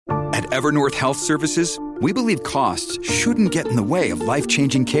At Evernorth Health Services, we believe costs shouldn't get in the way of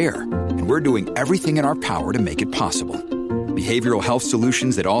life-changing care, and we're doing everything in our power to make it possible. Behavioral health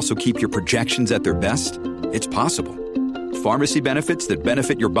solutions that also keep your projections at their best? It's possible. Pharmacy benefits that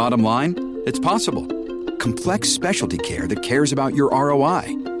benefit your bottom line? It's possible. Complex specialty care that cares about your ROI?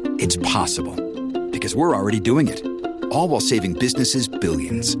 It's possible. Because we're already doing it. All while saving businesses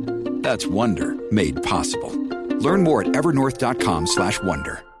billions. That's Wonder made possible. Learn more at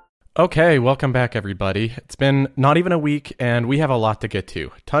evernorth.com/wonder. Okay, welcome back, everybody. It's been not even a week, and we have a lot to get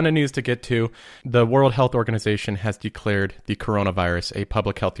to. Ton of news to get to. The World Health Organization has declared the coronavirus a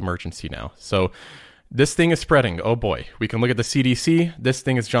public health emergency now. So this thing is spreading. Oh boy. We can look at the CDC. This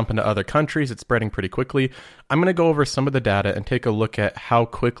thing is jumping to other countries. It's spreading pretty quickly. I'm going to go over some of the data and take a look at how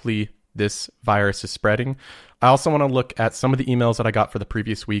quickly this virus is spreading. I also want to look at some of the emails that I got for the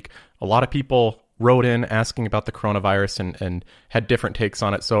previous week. A lot of people wrote in asking about the coronavirus and had different takes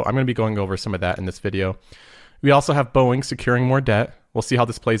on it. So I'm going to be going over some of that in this video. We also have Boeing securing more debt. We'll see how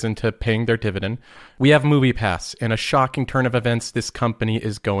this plays into paying their dividend. We have MoviePass. In a shocking turn of events, this company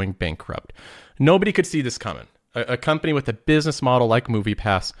is going bankrupt. Nobody could see this coming. A company with a business model like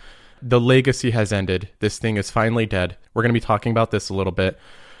MoviePass, the legacy has ended. This thing is finally dead. We're going to be talking about this a little bit.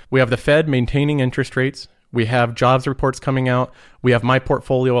 We have the Fed maintaining interest rates. We have jobs reports coming out. We have my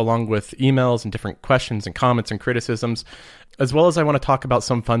portfolio along with emails and different questions and comments and criticisms, as well as I want to talk about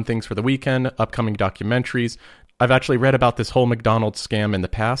some fun things for the weekend, upcoming documentaries. I've actually read about this whole McDonald's scam in the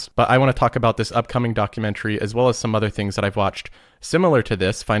past, but I want to talk about this upcoming documentary as well as some other things that I've watched similar to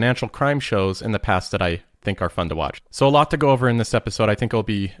this, financial crime shows in the past that I think are fun to watch. So a lot to go over in this episode. I think it'll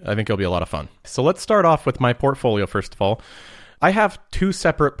be a lot of fun. So let's start off with my portfolio first of all. I have two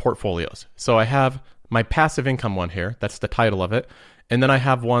separate portfolios. So I have my passive income one here, that's the title of it. And then I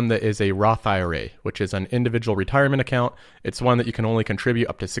have one that is a Roth IRA, which is an individual retirement account. It's one that you can only contribute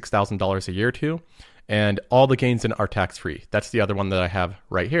up to $6,000 a year to. And all the gains in are tax-free. That's the other one that I have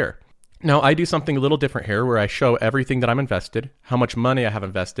right here. Now, I do something a little different here where I show everything that I'm invested, how much money I have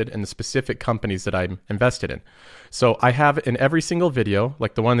invested, and the specific companies that I'm invested in. So I have in every single video,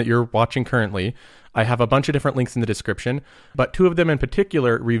 like the one that you're watching currently, I have a bunch of different links in the description, but two of them in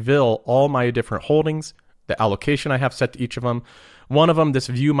particular reveal all my different holdings, the allocation I have set to each of them. One of them, this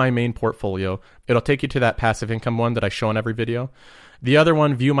View My Main Portfolio. It'll take you to that passive income one that I show in every video. The other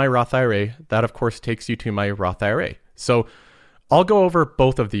one, View My Roth IRA. That, of course, takes you to my Roth IRA. So I'll go over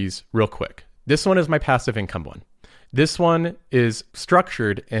both of these real quick. This one is my passive income one. This one is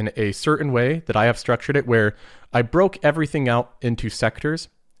structured in a certain way that I have structured it where I broke everything out into sectors,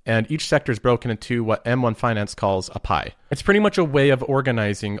 and each sector is broken into what M1 Finance calls a pie. It's pretty much a way of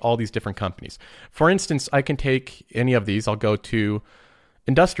organizing all these different companies. For instance, I can take any of these. I'll go to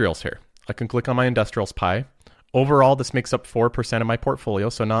industrials here. I can click on my industrials pie. Overall, this makes up 4% of my portfolio,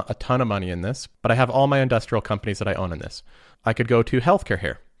 so not a ton of money in this, but I have all my industrial companies that I own in this. I could go to healthcare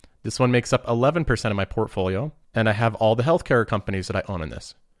here. This one makes up 11% of my portfolio, and I have all the healthcare companies that I own in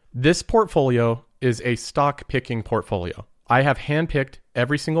this. This portfolio is a stock picking portfolio. I have handpicked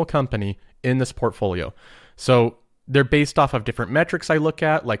every single company in this portfolio. So they're based off of different metrics I look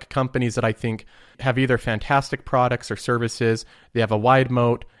at, like companies that I think have either fantastic products or services. They have a wide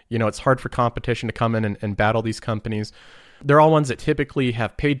moat. It's hard for competition to come in and battle these companies. They're all ones that typically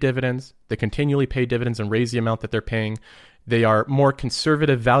have paid dividends. They continually pay dividends and raise the amount that they're paying. They are more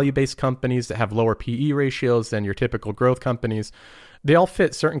conservative value-based companies that have lower PE ratios than your typical growth companies. They all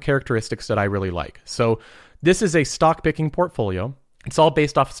fit certain characteristics that I really like. So this is a stock picking portfolio. It's all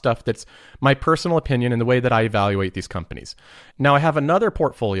based off stuff that's my personal opinion and the way that I evaluate these companies. Now I have another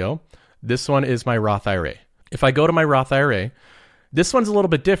portfolio. This one is my Roth IRA. If I go to my Roth IRA, this one's a little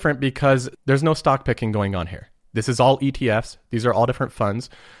bit different because there's no stock picking going on here. This is all ETFs. These are all different funds.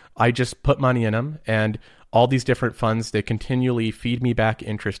 I just put money in them, and all these different funds, they continually feed me back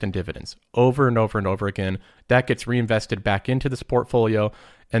interest and dividends over and over and over again. That gets reinvested back into this portfolio,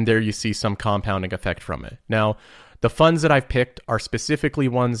 and there you see some compounding effect from it. Now, the funds that I've picked are specifically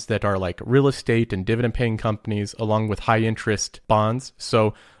ones that are like real estate and dividend paying companies along with high interest bonds.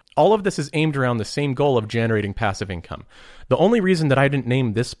 So all of this is aimed around the same goal of generating passive income. The only reason that I didn't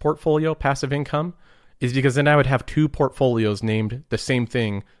name this portfolio passive income is because then I would have two portfolios named the same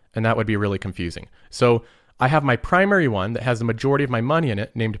thing, and that would be really confusing. So I have my primary one that has the majority of my money in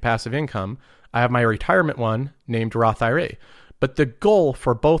it named passive income. I have my retirement one named Roth IRA. But the goal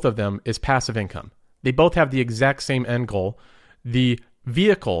for both of them is passive income. They both have the exact same end goal. The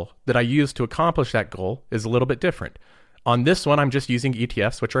vehicle that I use to accomplish that goal is a little bit different. On this one, I'm just using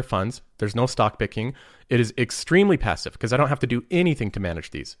ETFs, which are funds. There's no stock picking. It is extremely passive because I don't have to do anything to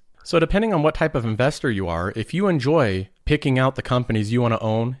manage these. So depending on what type of investor you are, if you enjoy picking out the companies you want to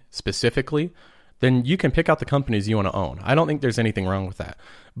own specifically, then you can pick out the companies you want to own. I don't think there's anything wrong with that.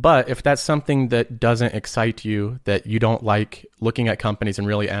 But if that's something that doesn't excite you, that you don't like looking at companies and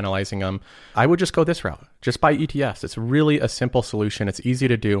really analyzing them, I would just go this route. Just buy ETFs. It's really a simple solution. It's easy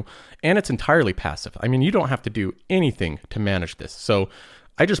to do, and it's entirely passive. I mean, you don't have to do anything to manage this. So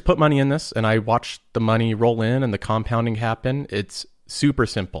I just put money in this and I watch the money roll in and the compounding happen. It's super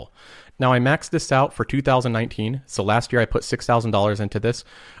simple. Now I maxed this out for 2019. So last year I put $6,000 into this.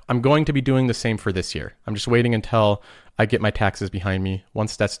 I'm going to be doing the same for this year. I'm just waiting until I get my taxes behind me.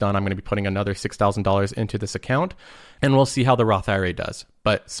 Once that's done, I'm going to be putting another $6,000 into this account, and we'll see how the Roth IRA does.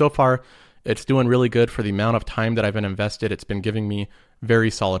 But so far, it's doing really good for the amount of time that I've been invested. It's been giving me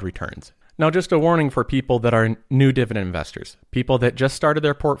very solid returns. Now, just a warning for people that are new dividend investors, people that just started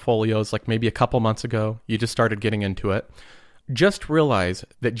their portfolios like maybe a couple months ago, you just started getting into it. Just realize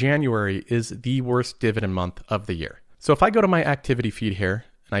that January is the worst dividend month of the year. So if I go to my activity feed here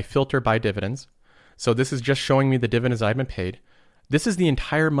and I filter by dividends, so this is just showing me the dividends I've been paid. This is the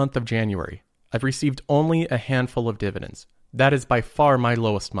entire month of January. I've received only a handful of dividends. That is by far my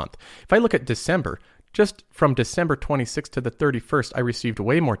lowest month. If I look at December, just from December 26th to the 31st, I received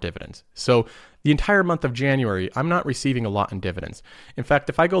way more dividends. So the entire month of January, I'm not receiving a lot in dividends. In fact,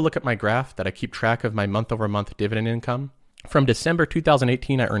 if I go look at my graph that I keep track of my month-over-month dividend income, from December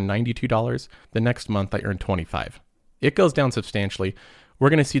 2018, I earned $92. The next month, I earned $25. It goes down substantially. We're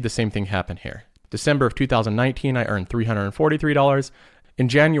going to see the same thing happen here. December of 2019, I earned $343. In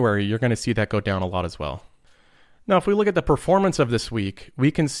January, you're going to see that go down a lot as well. Now, if we look at the performance of this week,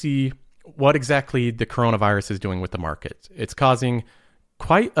 we can see what exactly the coronavirus is doing with the markets. It's causing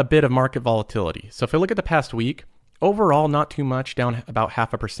quite a bit of market volatility. So if I look at the past week, overall, not too much, down about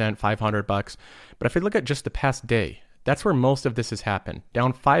 0.5%, $500. But if I look at just the past day, that's where most of this has happened,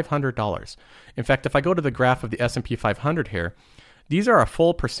 down $500. In fact, if I go to the graph of the S&P 500 here, these are a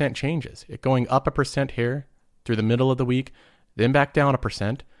full percent changes. It going up 1% here through the middle of the week, then back down 1%,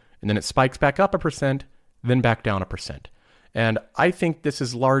 and then it spikes back up 1%, then back down 1%. And I think this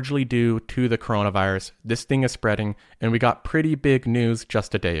is largely due to the coronavirus. This thing is spreading, and we got pretty big news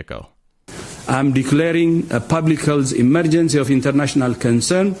just a day ago. I'm declaring a public health emergency of international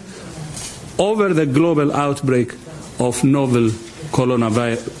concern over the global outbreak of novel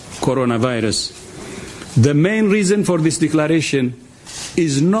coronavirus. The main reason for this declaration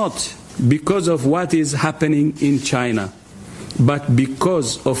is not because of what is happening in China, but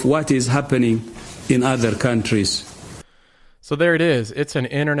because of what is happening in other countries. So there it is. It's an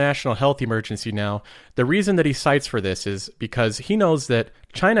international health emergency now. The reason that he cites for this is because he knows that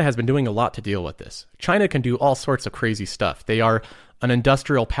China has been doing a lot to deal with this. China can do all sorts of crazy stuff. They are an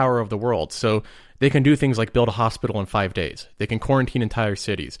industrial power of the world. So they can do things like build a hospital in 5 days. They can quarantine entire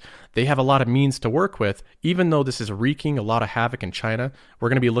cities. They have a lot of means to work with, even though this is wreaking a lot of havoc in China. We're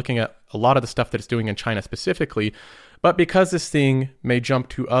going to be looking at a lot of the stuff that it's doing in China specifically. But because this thing may jump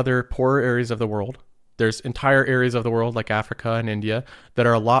to other poorer areas of the world, there's entire areas of the world like Africa and India that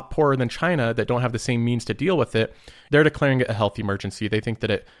are a lot poorer than China that don't have the same means to deal with it. They're declaring it a health emergency. They think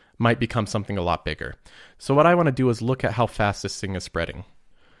that it might become something a lot bigger. So what I want to do is look at how fast this thing is spreading.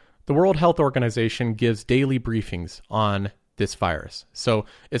 The World Health Organization gives daily briefings on this virus. So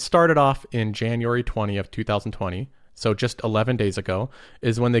it started off in January 20 of 2020. So just 11 days ago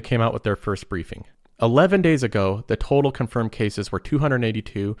is when they came out with their first briefing. 11 days ago, the total confirmed cases were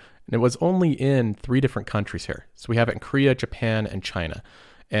 282, and it was only in 3 different countries here. So we have it in Korea, Japan, and China,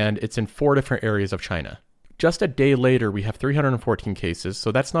 and it's in 4 different areas of China. Just a day later, we have 314 cases,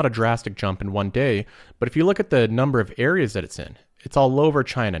 so that's not a drastic jump in one day, but if you look at the number of areas that it's in, it's all over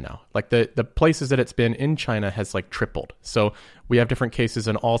China now. Like the places that it's been in China has like tripled. So we have different cases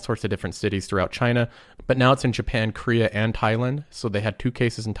in all sorts of different cities throughout China, but now it's in Japan, Korea, and Thailand. So they had 2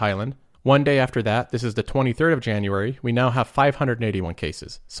 cases in Thailand. One day after that, this is the 23rd of January, we now have 581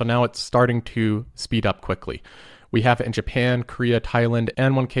 cases. So now it's starting to speed up quickly. We have it in Japan, Korea, Thailand,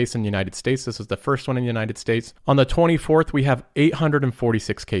 and 1 case in the United States. This is the first one in the United States. On the 24th, we have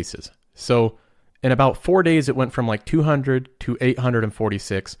 846 cases. So in about 4 days, it went from like 200 to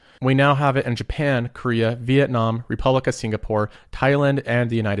 846. We now have it in Japan, Korea, Vietnam, Republic of Singapore, Thailand, and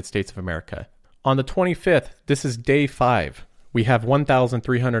the United States of America. On the 25th, this is day 5. We have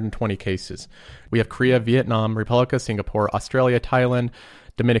 1,320 cases. We have Korea, Vietnam, Republic of Singapore, Australia, Thailand,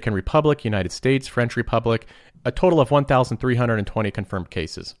 Dominican Republic, United States, French Republic, a total of 1,320 confirmed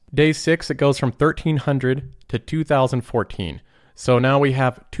cases. Day 6, it goes from 1,300 to 2,014. So now we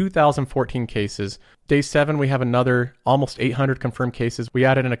have 2,014 cases. Day 7, we have another almost 800 confirmed cases. We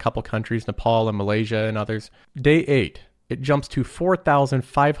added in a couple countries, Nepal and Malaysia and others. Day 8, it jumps to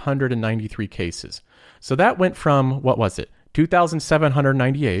 4,593 cases. So that went from,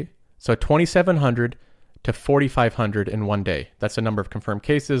 2,798, so 2,700 to 4,500 in one day. That's the number of confirmed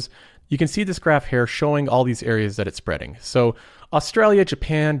cases. You can see this graph here showing all these areas that it's spreading. So Australia,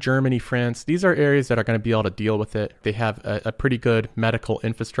 Japan, Germany, France, these are areas that are going to be able to deal with it. They have a pretty good medical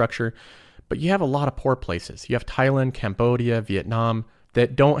infrastructure, but you have a lot of poor places. You have Thailand, Cambodia, Vietnam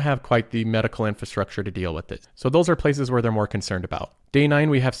that don't have quite the medical infrastructure to deal with it. So those are places where they're more concerned about. Day 9,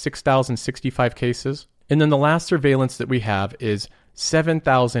 we have 6,065 cases. And then the last surveillance that we have is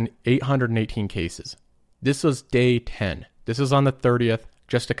 7,818 cases. This was day 10. This is on the 30th,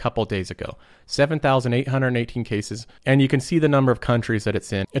 just a couple days ago. 7,818 cases. And you can see the number of countries that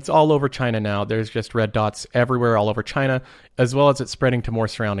it's in. It's all over China now. There's just red dots everywhere all over China, as well as it's spreading to more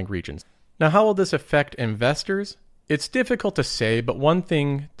surrounding regions. Now, how will this affect investors? It's difficult to say, but one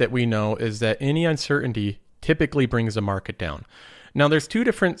thing that we know is that any uncertainty typically brings the market down. Now, there's two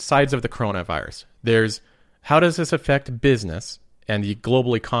different sides of the coronavirus. There's how does this affect business and the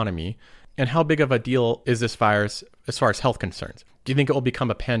global economy, and how big of a deal is this virus as far as health concerns? Do you think it will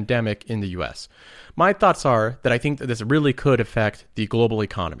become a pandemic in the US? My thoughts are that I think that this really could affect the global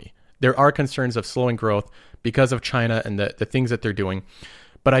economy. There are concerns of slowing growth because of China and the things that they're doing.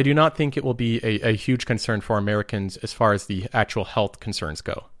 But I do not think it will be a huge concern for Americans as far as the actual health concerns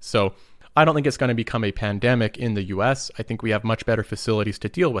go. So I don't think it's going to become a pandemic in the US. I think we have much better facilities to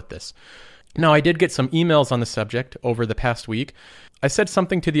deal with this. Now, I did get some emails on the subject over the past week. I said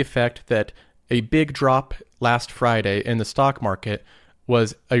something to the effect that a big drop last Friday in the stock market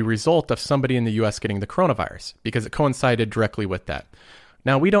was a result of somebody in the US getting the coronavirus because it coincided directly with that.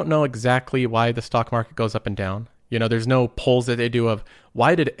 Now, we don't know exactly why the stock market goes up and down. You know, there's no polls that they do of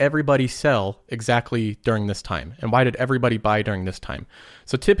why did everybody sell exactly during this time? And why did everybody buy during this time?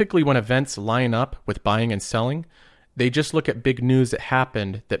 So typically when events line up with buying and selling, they just look at big news that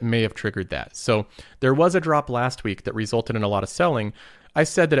happened that may have triggered that. So there was a drop last week that resulted in a lot of selling. I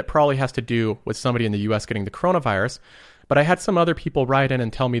said that it probably has to do with somebody in the US getting the coronavirus, but I had some other people write in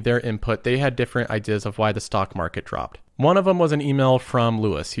and tell me their input. They had different ideas of why the stock market dropped. One of them was an email from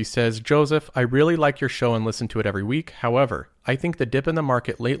Lewis. He says, Joseph, I really like your show and listen to it every week. However, I think the dip in the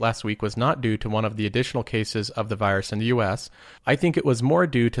market late last week was not due to one of the additional cases of the virus in the US. I think it was more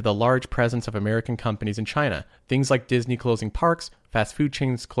due to the large presence of American companies in China. Things like Disney closing parks, fast food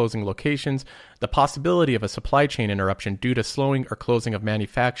chains closing locations, the possibility of a supply chain interruption due to slowing or closing of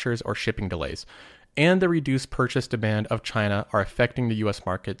manufacturers or shipping delays, and the reduced purchase demand of China are affecting the US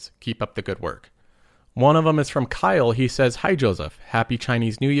markets. Keep up the good work. One of them is from Kyle. He says, Hi, Joseph. Happy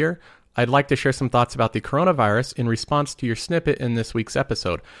Chinese New Year. I'd like to share some thoughts about the coronavirus in response to your snippet in this week's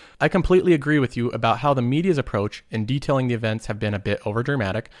episode. I completely agree with you about how the media's approach in detailing the events have been a bit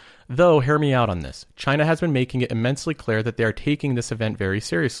overdramatic, though hear me out on this. China has been making it immensely clear that they are taking this event very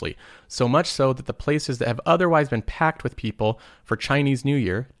seriously, so much so that the places that have otherwise been packed with people for Chinese New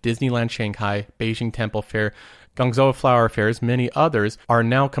Year, Disneyland Shanghai, Beijing Temple Fair, Guangzhou Flower Fairs, many others, are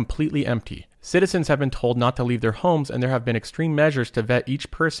now completely empty. Citizens have been told not to leave their homes, and there have been extreme measures to vet each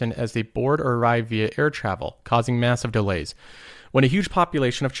person as they board or arrive via air travel, causing massive delays. When a huge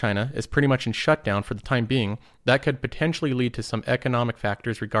population of China is pretty much in shutdown for the time being, that could potentially lead to some economic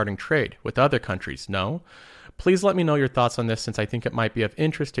factors regarding trade with other countries, no? Please let me know your thoughts on this since I think it might be of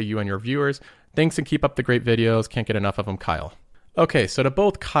interest to you and your viewers. Thanks and keep up the great videos. Can't get enough of them, Kyle. Okay, so to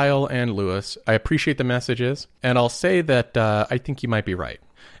both Kyle and Lewis, I appreciate the messages, and I'll say that I think you might be right.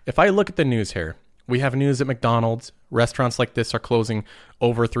 If I look at the news here, we have news that McDonald's, restaurants like this are closing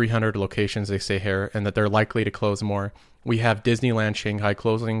over 300 locations, they say here, and that they're likely to close more. We have Disneyland Shanghai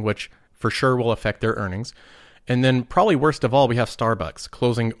closing, which for sure will affect their earnings. And then probably worst of all, we have Starbucks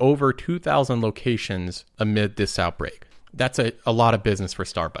closing over 2,000 locations amid this outbreak. That's a lot of business for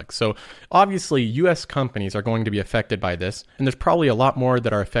Starbucks. So obviously, U.S. companies are going to be affected by this, and there's probably a lot more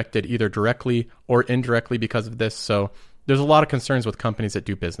that are affected either directly or indirectly because of this. So there's a lot of concerns with companies that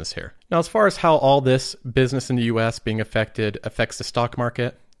do business here. Now, as far as how all this business in the U.S. being affected affects the stock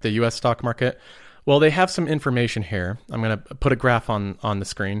market, the U.S. stock market, well, they have some information here. I'm going to put a graph on the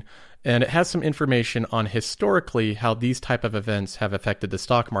screen, and it has some information on historically how these type of events have affected the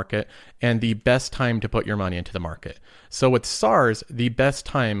stock market and the best time to put your money into the market. So with SARS, the best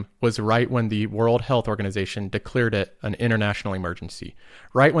time was right when the World Health Organization declared it an international emergency.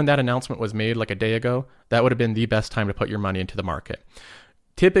 Right when that announcement was made like a day ago, that would have been the best time to put your money into the market.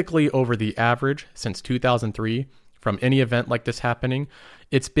 Typically over the average since 2003, from any event like this happening,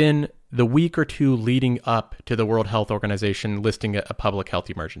 it's been the week or two leading up to the World Health Organization listing it a public health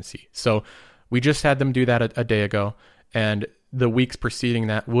emergency. So we just had them do that a day ago, and the weeks preceding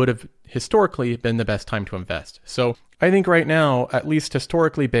that would have historically been the best time to invest. So I think right now, at least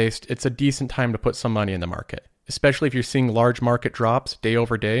historically based, it's a decent time to put some money in the market, especially if you're seeing large market drops day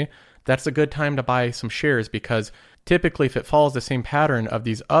over day. That's a good time to buy some shares because typically if it follows the same pattern of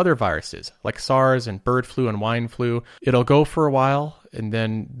these other viruses like SARS and bird flu and swine flu, it'll go for a while and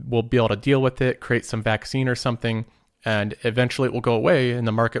then we'll be able to deal with it, create some vaccine or something, and eventually it will go away and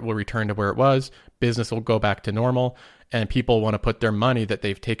the market will return to where it was. Business will go back to normal and people want to put their money that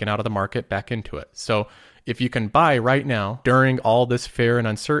they've taken out of the market back into it. So if you can buy right now during all this fear and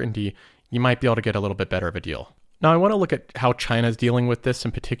uncertainty, you might be able to get a little bit better of a deal. Now, I want to look at how China's dealing with this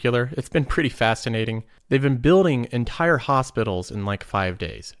in particular. It's been pretty fascinating. They've been building entire hospitals in like 5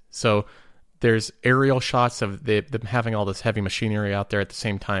 days. So there's aerial shots of them having all this heavy machinery out there at the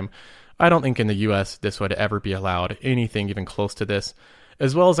same time. I don't think in the US this would ever be allowed, anything even close to this.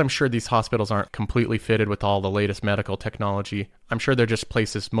 As well as I'm sure these hospitals aren't completely fitted with all the latest medical technology. I'm sure they're just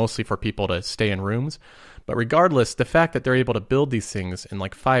places mostly for people to stay in rooms. But regardless, the fact that they're able to build these things in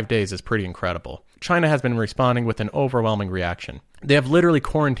like 5 days is pretty incredible. China has been responding with an overwhelming reaction. They have literally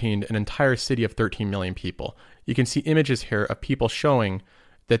quarantined an entire city of 13 million people. You can see images here of people showing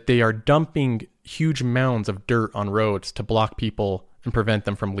that they are dumping huge mounds of dirt on roads to block people and prevent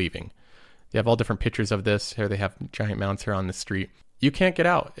them from leaving. They have all different pictures of this. Here they have giant mounds here on the street. You can't get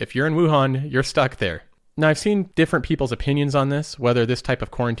out. If you're in Wuhan, you're stuck there. Now, I've seen different people's opinions on this, whether this type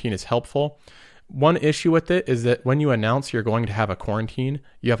of quarantine is helpful. One issue with it is that when you announce you're going to have a quarantine,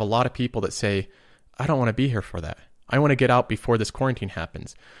 you have a lot of people that say, I don't want to be here for that. I want to get out before this quarantine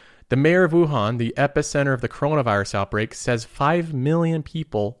happens. The mayor of Wuhan, the epicenter of the coronavirus outbreak, says 5 million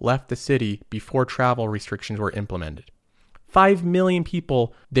people left the city before travel restrictions were implemented. 5 million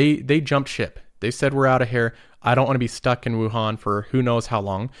people, they jumped ship. They said, we're out of here. I don't want to be stuck in Wuhan for who knows how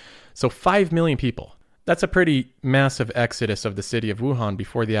long. So 5 million people. That's a pretty massive exodus of the city of Wuhan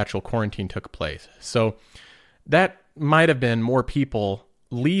before the actual quarantine took place. So that might have been more people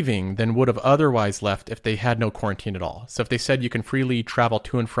leaving than would have otherwise left if they had no quarantine at all. So if they said you can freely travel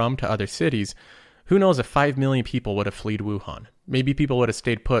to and from to other cities, who knows if 5 million people would have fled Wuhan. Maybe people would have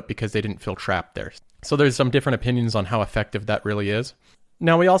stayed put because they didn't feel trapped there. So there's some different opinions on how effective that really is.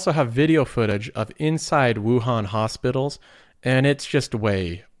 Now, we also have video footage of inside Wuhan hospitals, and it's just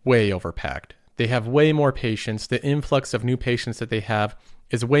way overpacked. They have way more patients. The influx of new patients that they have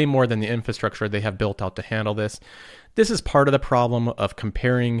is way more than the infrastructure they have built out to handle this. This is part of the problem of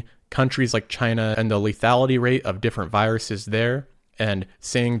comparing countries like China and the lethality rate of different viruses there and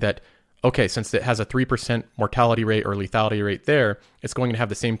saying that, okay, since it has a 3% mortality rate or lethality rate there, it's going to have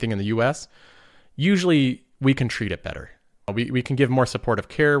the same thing in the US. Usually, we can treat it better. We can give more supportive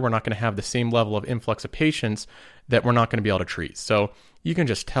care. We're not going to have the same level of influx of patients that we're not going to be able to treat. So you can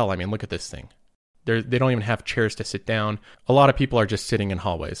just tell, I mean, look at this thing. They don't even have chairs to sit down. A lot of people are just sitting in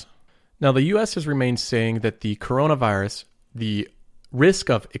hallways. Now, the U.S. has remained saying that the coronavirus, the risk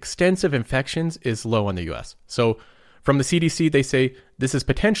of extensive infections is low in the U.S. So from the CDC, they say this is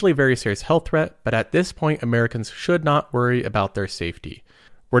potentially a very serious health threat, but at this point, Americans should not worry about their safety.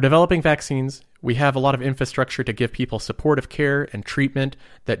 We're developing vaccines. We have a lot of infrastructure to give people supportive care and treatment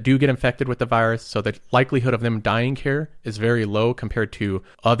that do get infected with the virus, so the likelihood of them dying here is very low compared to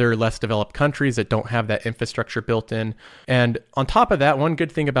other less developed countries that don't have that infrastructure built in. And on top of that, one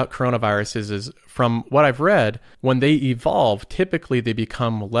good thing about coronaviruses is, from what I've read, when they evolve, typically they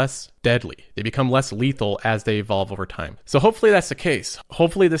become less deadly. They become less lethal as they evolve over time. So hopefully that's the case.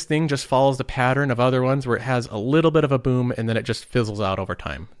 Hopefully this thing just follows the pattern of other ones where it has a little bit of a boom and then it just fizzles out over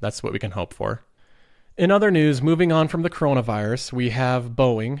time. That's what we can hope for. In other news, moving on from the coronavirus, we have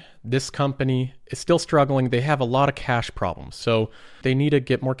Boeing. This company is still struggling. They have a lot of cash problems, so they need to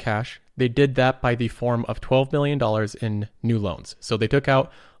get more cash. They did that by the form of $12 billion in new loans. So they took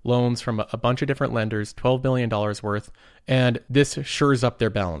out loans from a bunch of different lenders, $12 billion worth, and this shores up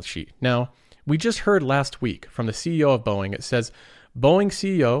their balance sheet. Now, we just heard last week from the CEO of Boeing. It says, Boeing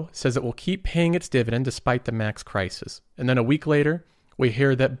CEO says it will keep paying its dividend despite the MAX crisis. And then a week later, we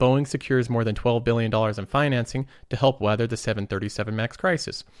hear that Boeing secures more than $12 billion in financing to help weather the 737 MAX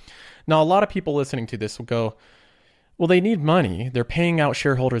crisis. Now, a lot of people listening to this will go, well, they need money. They're paying out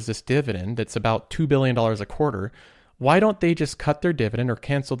shareholders this dividend that's about $2 billion a quarter. Why don't they just cut their dividend or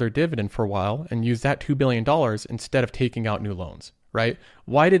cancel their dividend for a while and use that $2 billion instead of taking out new loans, right?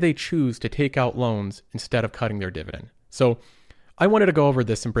 Why did they choose to take out loans instead of cutting their dividend? So I wanted to go over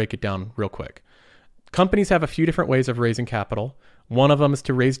this and break it down real quick. Companies have a few different ways of raising capital. One of them is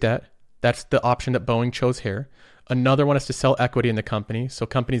to raise debt. That's the option that Boeing chose here. Another one is to sell equity in the company. So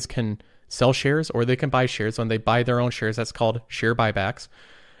companies can sell shares or they can buy shares. When they buy their own shares, that's called share buybacks.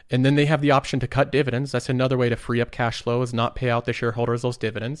 And then they have the option to cut dividends. That's another way to free up cash flow, is not pay out the shareholders those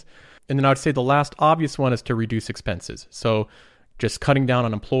dividends. And then I would say the last obvious one is to reduce expenses. So just cutting down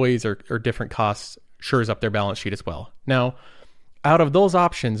on employees or different costs shores up their balance sheet as well. Now, out of those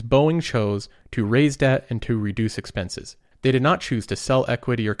options, Boeing chose to raise debt and to reduce expenses. They did not choose to sell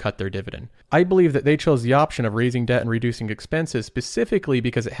equity or cut their dividend. I believe that they chose the option of raising debt and reducing expenses specifically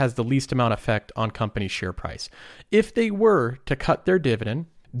because it has the least amount of effect on company share price. If they were to cut their dividend,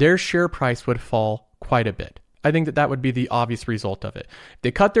 their share price would fall quite a bit. I think that would be the obvious result of it. If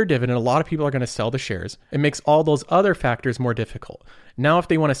they cut their dividend, a lot of people are going to sell the shares. It makes all those other factors more difficult. Now, if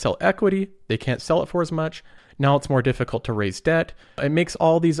they want to sell equity, they can't sell it for as much. Now it's more difficult to raise debt. It makes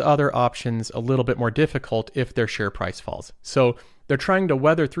all these other options a little bit more difficult if their share price falls. So they're trying to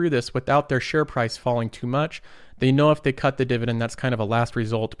weather through this without their share price falling too much. They know if they cut the dividend, that's kind of a last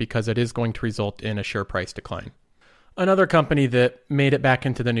result because it is going to result in a share price decline. Another company that made it back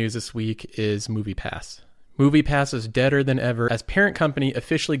into the news this week is MoviePass. MoviePass is deader than ever as parent company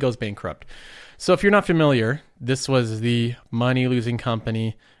officially goes bankrupt. So if you're not familiar, this was the money-losing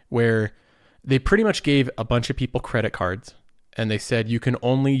company where they pretty much gave a bunch of people credit cards and they said, you can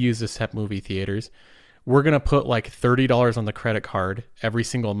only use this at movie theaters. We're going to put like $30 on the credit card every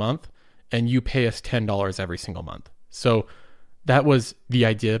single month and you pay us $10 every single month. So that was the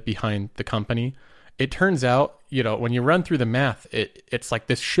idea behind the company. It turns out, when you run through the math, it's like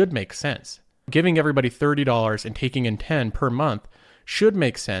this should make sense. Giving everybody $30 and taking in $10 per month should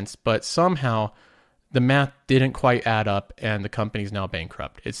make sense, but somehow the math didn't quite add up and the company's now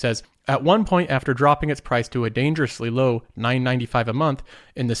bankrupt. It says, at one point after dropping its price to a dangerously low $9.95 a month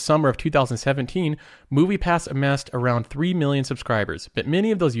in the summer of 2017, MoviePass amassed around 3 million subscribers. But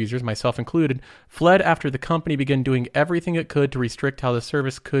many of those users, myself included, fled after the company began doing everything it could to restrict how the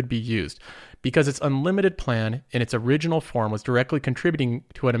service could be used, because its unlimited plan in its original form was directly contributing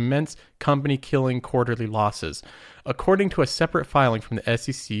to an immense company-killing quarterly losses. According to a separate filing from the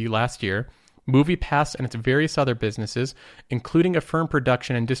SEC last year, MoviePass and its various other businesses, including a firm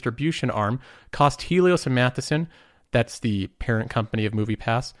production and distribution arm, cost Helios and Matheson, that's the parent company of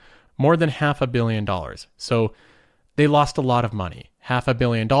MoviePass, more than $500 million. So they lost a lot of money. $500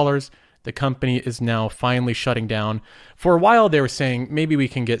 million. The company is now finally shutting down. For a while, they were saying, maybe we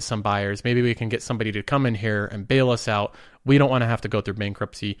can get some buyers. Maybe we can get somebody to come in here and bail us out. We don't want to have to go through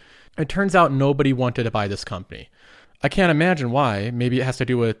bankruptcy. It turns out nobody wanted to buy this company. I can't imagine why. Maybe it has to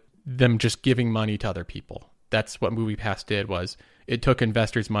do with them just giving money to other people. That's what MoviePass did, was it took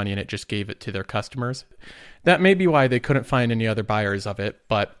investors' money and it just gave it to their customers. That may be why they couldn't find any other buyers of it,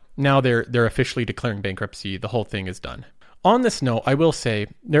 but now they're officially declaring bankruptcy. The whole thing is done. On this note, I will say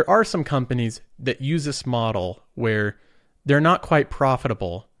there are some companies that use this model where they're not quite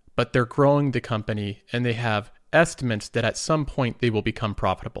profitable, but they're growing the company and they have estimates that at some point they will become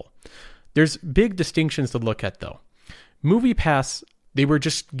profitable. There's big distinctions to look at though. MoviePass, they were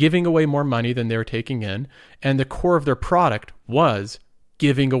just giving away more money than they were taking in, and the core of their product was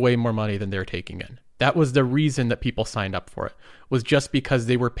giving away more money than they were taking in. That was the reason that people signed up for it, was just because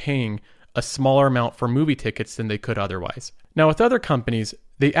they were paying a smaller amount for movie tickets than they could otherwise. Now, with other companies,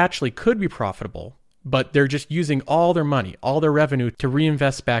 they actually could be profitable, but they're just using all their money, all their revenue to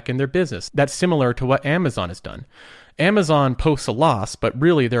reinvest back in their business. That's similar to what Amazon has done. Amazon posts a loss, but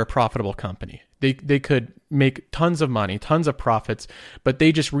really they're a profitable company. They could make tons of money, tons of profits, but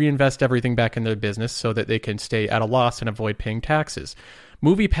they just reinvest everything back in their business so that they can stay at a loss and avoid paying taxes.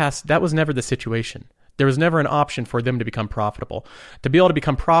 MoviePass, that was never the situation. There was never an option for them to become profitable. To be able to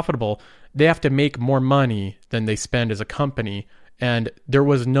become profitable, they have to make more money than they spend as a company, and there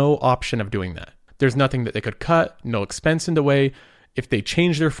was no option of doing that. There's nothing that they could cut, no expense in the way. If they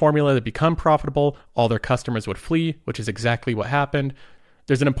change their formula to become profitable, all their customers would flee, which is exactly what happened.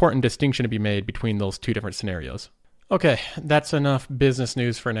 There's an important distinction to be made between those two different scenarios. Okay, that's enough business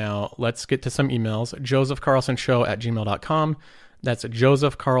news for now. Let's get to some emails. josephcarlsonshow@gmail.com. That's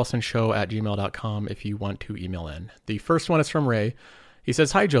josephcarlsonshow@gmail.com if you want to email in. The first one is from Ray. He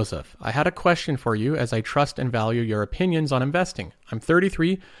says, "Hi, Joseph. I had a question for you as I trust and value your opinions on investing. I'm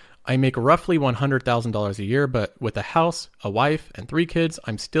 33. I make roughly $100,000 a year, but with a house, a wife, and 3 kids,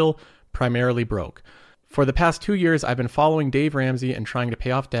 I'm still primarily broke. For the past 2 years, I've been following Dave Ramsey and trying to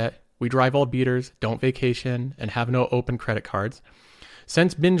pay off debt. We drive old beaters, don't vacation, and have no open credit cards.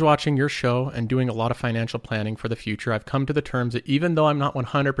 Since binge watching your show and doing a lot of financial planning for the future, I've come to the terms that even though I'm not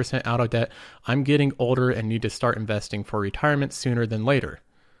 100% out of debt, I'm getting older and need to start investing for retirement sooner than later.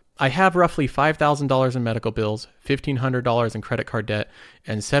 I have roughly $5,000 in medical bills, $1,500 in credit card debt,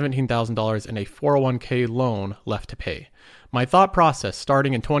 and $17,000 in a 401k loan left to pay. My thought process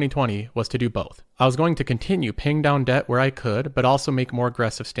starting in 2020 was to do both. I was going to continue paying down debt where I could, but also make more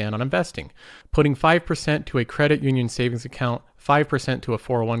aggressive stand on investing, putting 5% to a credit union savings account, 5% to a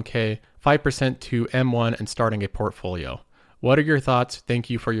 401k, 5% to M1, and starting a portfolio. What are your thoughts? Thank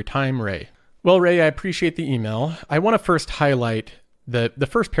you for your time, Ray. Well, Ray, I appreciate the email. I want to first highlight the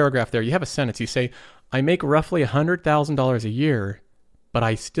first paragraph there. You have a sentence. You say, I make roughly $100,000 a year, but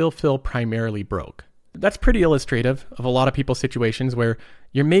I still feel primarily broke. That's pretty illustrative of a lot of people's situations where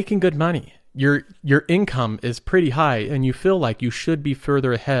you're making good money. Your income is pretty high and you feel like you should be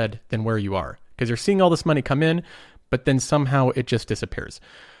further ahead than where you are because you're seeing all this money come in, but then somehow it just disappears.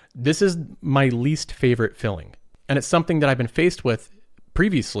 This is my least favorite feeling. And it's something that I've been faced with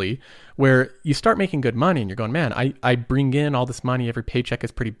previously where you start making good money and you're going, man, I bring in all this money. Every paycheck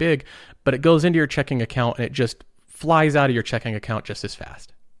is pretty big, but it goes into your checking account and it just flies out of your checking account just as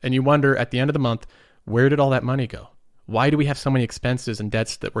fast. And you wonder at the end of the month, where did all that money go? Why do we have so many expenses and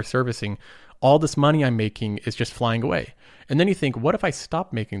debts that we're servicing? All this money I'm making is just flying away. And then you think, what if I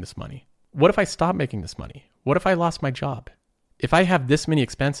stop making this money? What if I stop making this money? What if I lost my job? If I have this many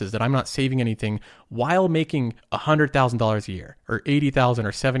expenses that I'm not saving anything while making $100,000 a year or $80,000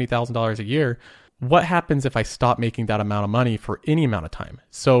 or $70,000 a year, what happens if I stop making that amount of money for any amount of time?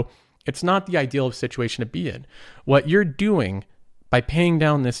 So it's not the ideal situation to be in. What you're doing by paying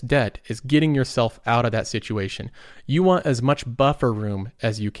down this debt is getting yourself out of that situation. You want as much buffer room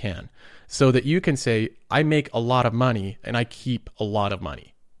as you can so that you can say, I make a lot of money and I keep a lot of money.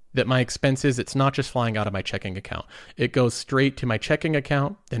 That my expenses, it's not just flying out of my checking account. It goes straight to my checking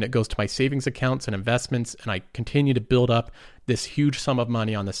account, then it goes to my savings accounts and investments, and I continue to build up this huge sum of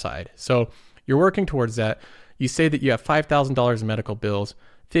money on the side. So you're working towards that. You say that you have $5,000 in medical bills,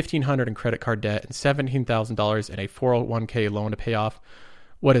 $1,500 in credit card debt, and $17,000 in a 401k loan to pay off.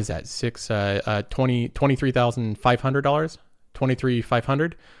 What is that? $23,500?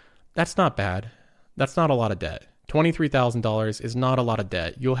 $23,500? That's not bad. That's not a lot of debt. $23,000 is not a lot of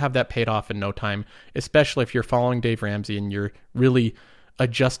debt. You'll have that paid off in no time, especially if you're following Dave Ramsey and you're really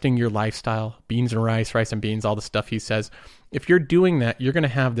adjusting your lifestyle, beans and rice and beans, all the stuff he says. If you're doing that, you're going to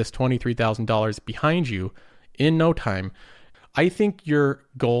have this $23,000 behind you in no time. I think your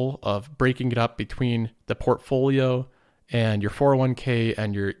goal of breaking it up between the portfolio and your 401k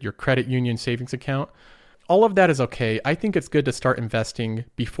and your credit union savings account, all of that is okay. I think it's good to start investing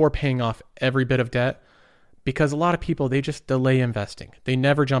before paying off every bit of debt because a lot of people, they just delay investing. They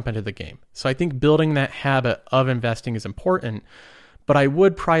never jump into the game. So I think building that habit of investing is important, but I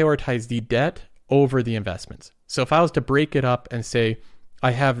would prioritize the debt over the investments. So if I was to break it up and say, I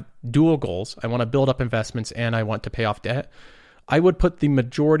have dual goals, I want to build up investments and I want to pay off debt, I would put the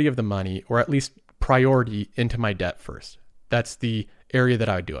majority of the money, or at least priority, into my debt first. That's the area that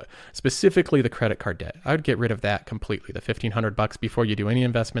I would do it. Specifically the credit card debt. I would get rid of that completely, the $1,500 before you do any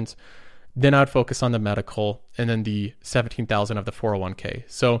investments. Then I would focus on the medical and then the $17,000 of the 401k.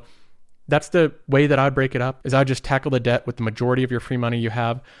 So that's the way that I'd break it up, is I'd just tackle the debt with the majority of your free money you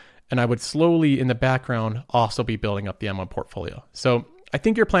have. And I would slowly in the background also be building up the M1 portfolio. So I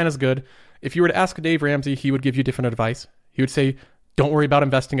think your plan is good. If you were to ask Dave Ramsey, he would give you different advice. He would say, don't worry about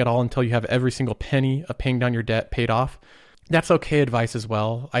investing at all until you have every single penny of paying down your debt paid off. That's okay advice as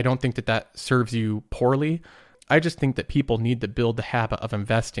well. I don't think that that serves you poorly. I just think that people need to build the habit of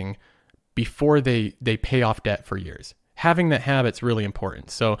investing before they pay off debt for years. Having that habit's really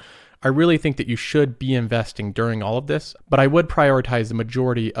important. So I really think that you should be investing during all of this, but I would prioritize the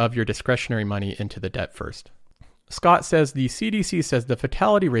majority of your discretionary money into the debt first. Scott says the CDC says the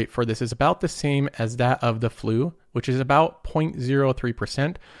fatality rate for this is about the same as that of the flu, which is about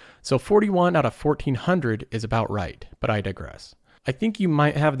 0.03%. So 41 out of 1,400 is about right, but I digress. I think you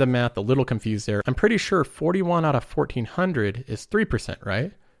might have the math a little confused there. I'm pretty sure 41 out of 1,400 is 3%,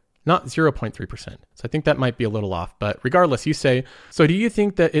 right? Not 0.3%. So I think that might be a little off, but regardless, you say, so do you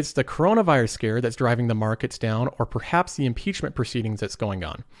think that it's the coronavirus scare that's driving the markets down, or perhaps the impeachment proceedings that's going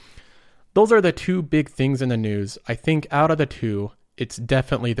on? Those are the two big things in the news. I think out of the two, it's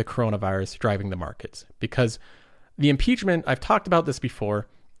definitely the coronavirus driving the markets, because the impeachment, I've talked about this before,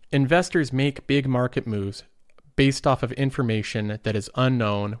 investors make big market moves based off of information that is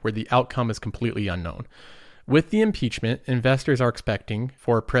unknown, where the outcome is completely unknown. With the impeachment, investors are expecting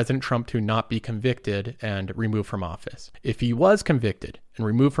for President Trump to not be convicted and removed from office. If he was convicted and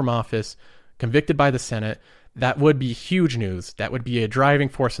removed from office, convicted by the Senate, that would be huge news. That would be a driving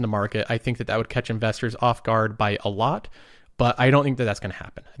force in the market. I think that would catch investors off guard by a lot, but I don't think that that's going to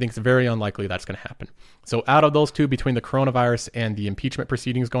happen. I think it's very unlikely that's going to happen. So out of those two, between the coronavirus and the impeachment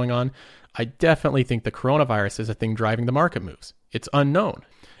proceedings going on, I definitely think the coronavirus is a thing driving the market moves. It's unknown.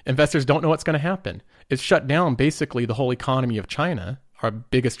 Investors don't know what's going to happen. It's shut down basically the whole economy of China, our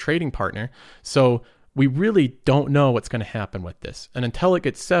biggest trading partner. So we really don't know what's going to happen with this. And until it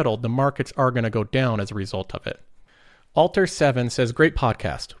gets settled, the markets are going to go down as a result of it. Alter7 says, great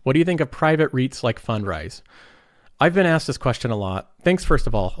podcast. What do you think of private REITs like Fundrise? I've been asked this question a lot. Thanks, first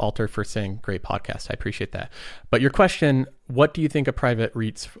of all, Alter, for saying great podcast. I appreciate that. But your question, what do you think of private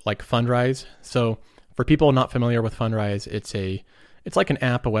REITs like Fundrise? So for people not familiar with Fundrise, it's like an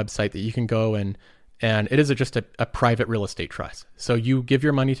app, a website that you can go and it is just a private real estate trust. So you give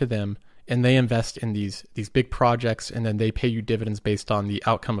your money to them and they invest in these big projects, and then they pay you dividends based on the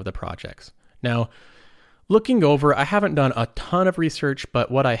outcome of the projects. Now, looking over, I haven't done a ton of research, but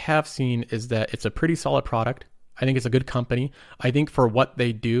what I have seen is that it's a pretty solid product. I think it's a good company. I think for what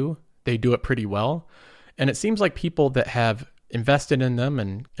they do it pretty well. And it seems like people that have invested in them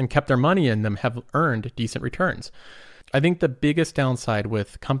and kept their money in them have earned decent returns. I think the biggest downside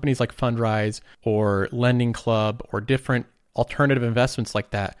with companies like Fundrise or Lending Club or different alternative investments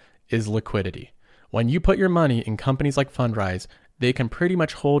like that is liquidity. When you put your money in companies like Fundrise, they can pretty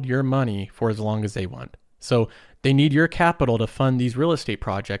much hold your money for as long as they want. So they need your capital to fund these real estate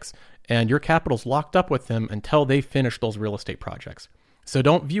projects, and your capital's locked up with them until they finish those real estate projects. So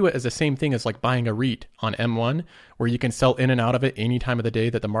don't view it as the same thing as like buying a REIT on M1, where you can sell in and out of it any time of the day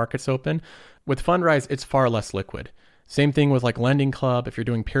that the market's open. With Fundrise, it's far less liquid. Same thing with like Lending Club. If you're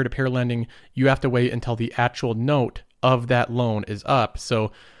doing peer-to-peer lending, you have to wait until the actual note of that loan is up.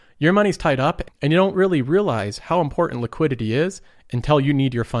 So your money's tied up, and you don't really realize how important liquidity is until you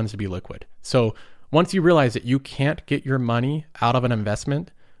need your funds to be liquid. So once you realize that you can't get your money out of an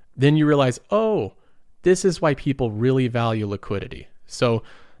investment, then you realize, oh, this is why people really value liquidity. So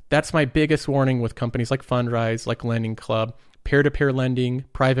that's my biggest warning with companies like Fundrise, like Lending Club, peer-to-peer lending,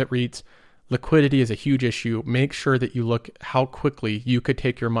 private REITs. Liquidity is a huge issue. Make sure that you look how quickly you could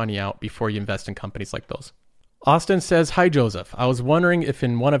take your money out before you invest in companies like those. Austin says, hi, Joseph. I was wondering if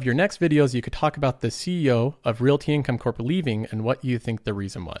in one of your next videos you could talk about the CEO of Realty Income Corp leaving and what you think the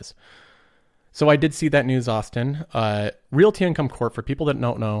reason was. So I did see that news, Austin. Realty Income Corp, for people that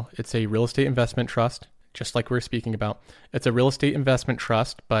don't know, it's a real estate investment trust, just like we were speaking about. It's a real estate investment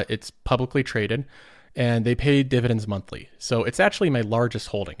trust, but it's publicly traded, and they pay dividends monthly. So it's actually my largest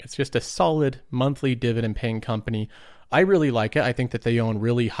holding. It's just a solid monthly dividend paying company. I really like it. I think that they own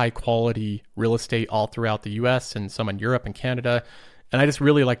really high quality real estate all throughout the US and some in Europe and Canada. And I just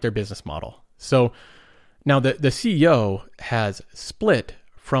really like their business model. So now the CEO has split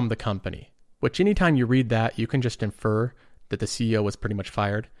from the company, which anytime you read that, you can just infer that the CEO was pretty much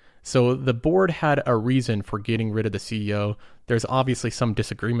fired. So the board had a reason for getting rid of the CEO. There's obviously some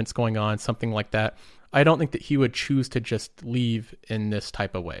disagreements going on, something like that. I don't think that he would choose to just leave in this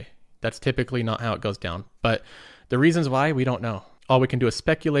type of way. That's typically not how it goes down. But the reasons why, we don't know. All we can do is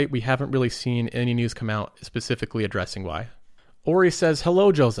speculate. We haven't really seen any news come out specifically addressing why. Ori says,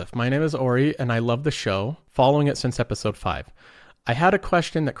 hello, Joseph. My name is Ori, and I love the show, following it since episode 5. I had a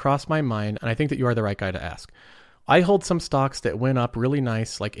question that crossed my mind, and I think that you are the right guy to ask. I hold some stocks that went up really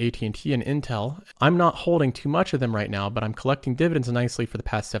nice, like AT&T and Intel. I'm not holding too much of them right now, but I'm collecting dividends nicely for the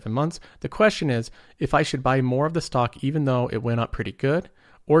past 7 months. The question is if I should buy more of the stock even though it went up pretty good,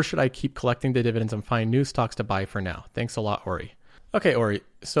 or should I keep collecting the dividends and find new stocks to buy for now? Thanks a lot, Ori. Okay, Ori,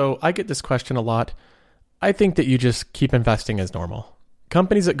 so I get this question a lot. I think that you just keep investing as normal.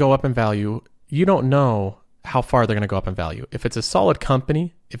 Companies that go up in value, you don't know how far they're going to go up in value. If it's a solid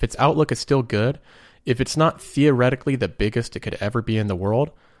company, if its outlook is still good, if it's not theoretically the biggest it could ever be in the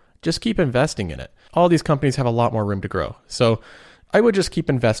world, just keep investing in it. All these companies have a lot more room to grow. So I would just keep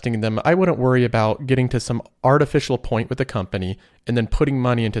investing in them. I wouldn't worry about getting to some artificial point with the company and then putting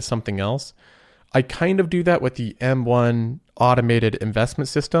money into something else. I kind of do that with the M1 automated investment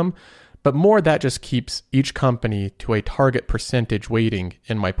system, but more that just keeps each company to a target percentage weighting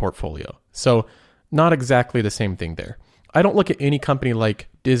in my portfolio. So not exactly the same thing there. I don't look at any company like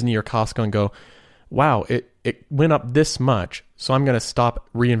Disney or Costco and go, wow, it went up this much, so I'm going to stop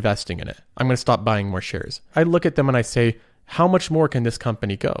reinvesting in it. I'm going to stop buying more shares. I look at them and I say, how much more can this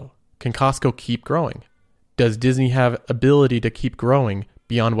company go? Can Costco keep growing? Does Disney have ability to keep growing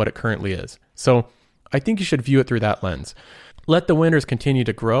beyond what it currently is? So I think you should view it through that lens. Let the winners continue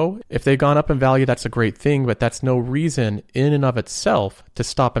to grow. If they've gone up in value, that's a great thing, but that's no reason in and of itself to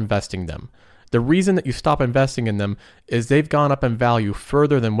stop investing them. The reason that you stop investing in them is they've gone up in value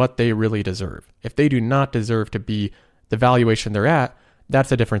further than what they really deserve. If they do not deserve to be the valuation they're at,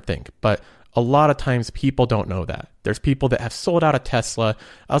 that's a different thing. But A lot of times people don't know that. There's people that have sold out of Tesla.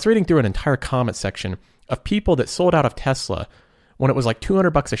 I was reading through an entire comment section of people that sold out of Tesla when it was like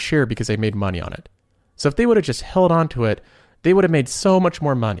 $200 a share because they made money on it. So if they would have just held on to it, they would have made so much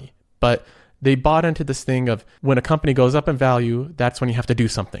more money. But they bought into this thing of when a company goes up in value, that's when you have to do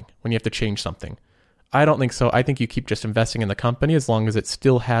something, when you have to change something. I don't think so. I think you keep just investing in the company as long as it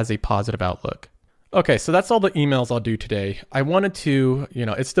still has a positive outlook. Okay, so that's all the emails I'll do today. I wanted to,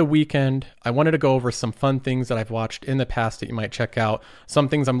 it's the weekend. I wanted to go over some fun things that I've watched in the past that you might check out. Some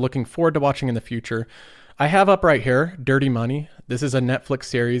things I'm looking forward to watching in the future. I have up right here, Dirty Money. This is a Netflix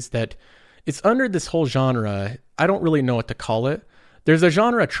series that it's under this whole genre. I don't really know what to call it. There's a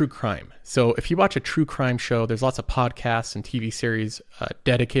genre true crime. So if you watch a true crime show, there's lots of podcasts and TV series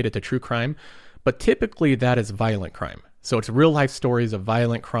dedicated to true crime. But typically that is violent crime. So it's real life stories of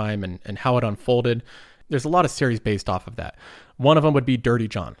violent crime and how it unfolded. There's a lot of series based off of that. One of them would be Dirty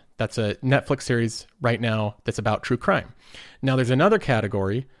John. That's a Netflix series right now that's about true crime. Now there's another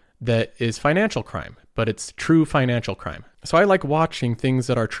category that is financial crime, but it's true financial crime. So I like watching things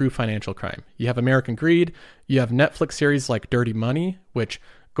that are true financial crime. You have American Greed. You have Netflix series like Dirty Money, which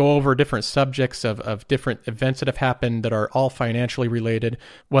go over different subjects of different events that have happened that are all financially related,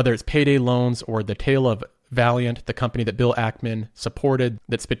 whether it's payday loans or the tale of Valiant, the company that Bill Ackman supported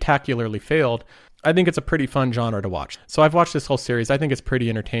that spectacularly failed. I think it's a pretty fun genre to watch. So I've watched this whole series. I think it's pretty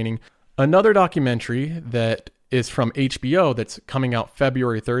entertaining. Another documentary that is from HBO that's coming out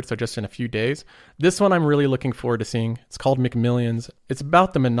February 3rd, so just in a few days. This one I'm really looking forward to seeing. It's called McMillions. It's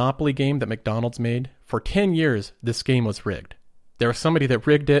about the Monopoly game that McDonald's made. For 10 years, this game was rigged. There was somebody that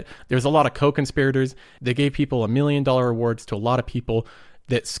rigged it. There's a lot of co-conspirators. They gave people $1 million awards to a lot of people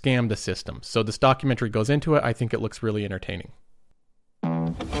that scammed the system. So this documentary goes into it. I think it looks really entertaining.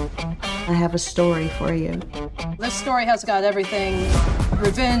 I have a story for you. This story has got everything: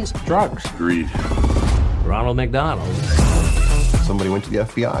 revenge, drugs, greed. Ronald McDonald. Somebody went to the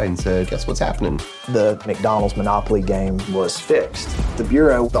FBI and said, guess what's happening? The McDonald's Monopoly game was fixed. The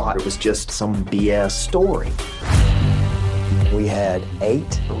Bureau thought it was just some BS story. We had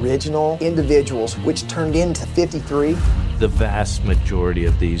 8 original individuals, which turned into 53. The vast majority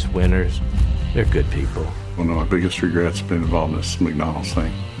of these winners, they're good people. One of my biggest regrets has been involved in this McDonald's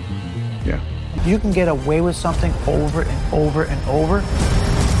thing. Yeah. You can get away with something over and over and over.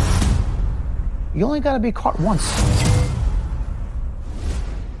 You only got to be caught once.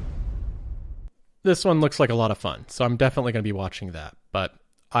 This one looks like a lot of fun, so I'm definitely going to be watching that. But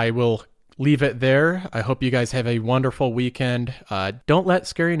I will leave it there. I hope you guys have a wonderful weekend. Don't let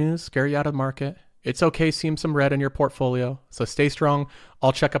scary news scare you out of the market. It's okay seeing some red in your portfolio, so stay strong.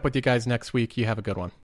 I'll check up with you guys next week. You have a good one.